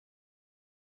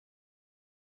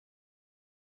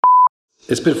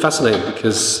It's been fascinating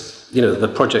because,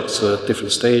 the projects are at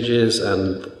different stages,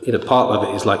 and, part of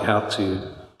it is like how to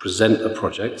present a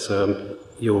project. So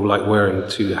you're like wearing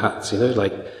two hats,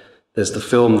 like there's the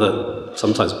film that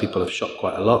sometimes people have shot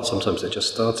quite a lot, sometimes they're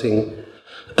just starting,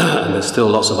 and there's still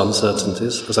lots of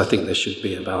uncertainties, as I think there should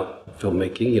be about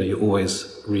filmmaking. You're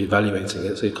always reevaluating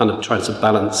it. So you're kind of trying to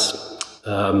balance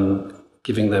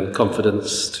giving them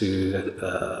confidence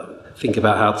to think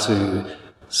about how to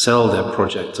sell their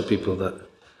project to people that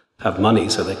have money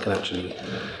so they can actually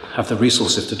have the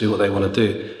resources to do what they want to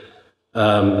do.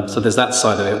 So there's that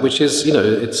side of it, which is,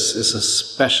 it's a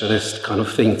specialist kind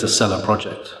of thing to sell a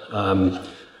project. And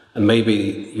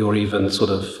maybe you're even sort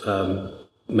of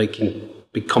making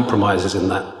big compromises in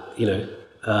that,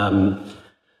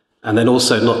 and then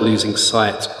also not losing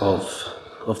sight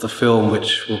of the film,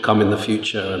 which will come in the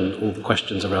future, and all the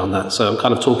questions around that. So I'm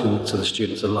kind of talking to the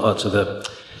students a lot, to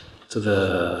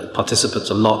the participants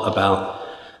a lot about,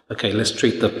 okay, let's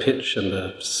treat the pitch and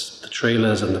the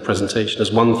trailers and the presentation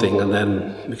as one thing, and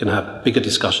then we can have bigger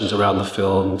discussions around the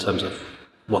film in terms of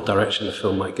what direction the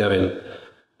film might go in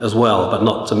as well, but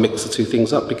not to mix the two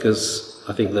things up, because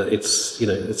I think that it's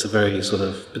a very sort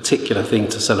of particular thing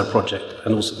to sell a project,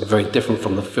 and also very different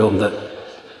from the film that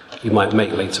you might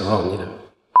make later on.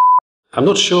 I'm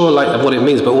not sure what it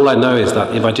means, but all I know is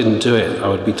that if I didn't do it, I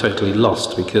would be totally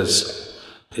lost, because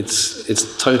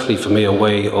it's totally, for me, a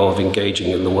way of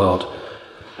engaging in the world.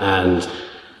 And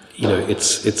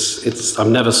I've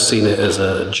never seen it as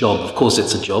a job. Of course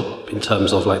it's a job in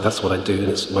terms of that's what I do, and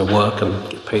it's my work and I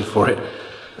get paid for it.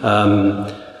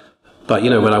 But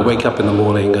when I wake up in the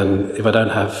morning, and if I don't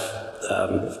have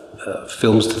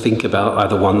films to think about,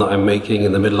 either one that I'm making,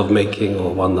 in the middle of making,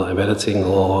 or one that I'm editing,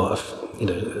 or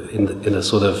in a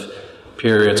sort of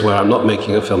periods where I'm not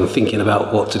making a film, thinking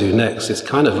about what to do next, it's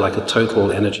kind of like a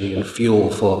total energy and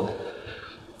fuel for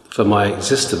my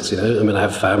existence. I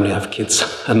have family, I have kids,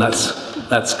 and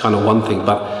that's kind of one thing.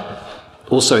 But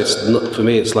also, it's not, for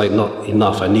me, it's not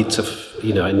enough. I need to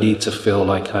feel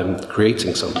like I'm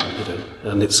creating something.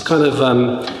 And it's kind of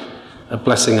a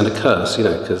blessing and a curse,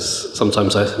 because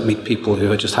sometimes I meet people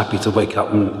who are just happy to wake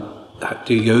up and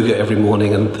do yoga every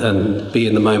morning and be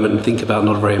in the moment and think about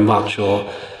not very much, or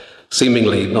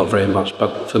seemingly not very much.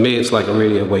 But for me, it's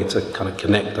really a way to kind of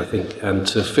connect, I think, and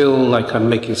to feel like I'm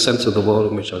making sense of the world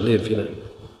in which I live.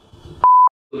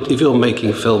 If you're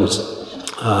making films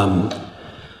and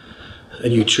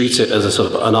you treat it as a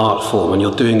sort of an art form, and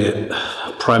you're doing it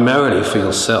primarily for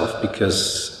yourself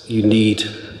because you need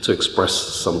to express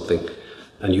something,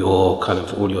 and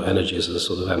all your energies and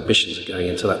sort of ambitions are going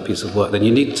into that piece of work, then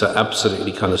you need to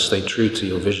absolutely kind of stay true to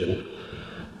your vision.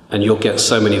 And you'll get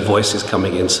so many voices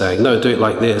coming in saying, no, do it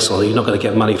like this, or you're not going to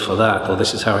get money for that, or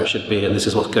this is how it should be, and this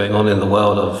is what's going on in the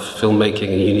world of filmmaking,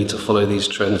 and you need to follow these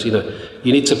trends. You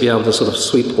need to be able to sort of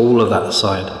sweep all of that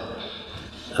aside.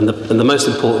 And the most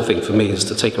important thing for me is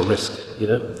to take a risk,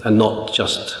 and not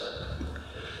just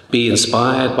be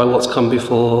inspired by what's come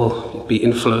before, be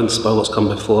influenced by what's come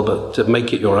before, but to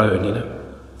make it your own.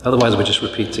 Otherwise, we're just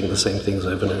repeating the same things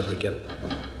over and over again.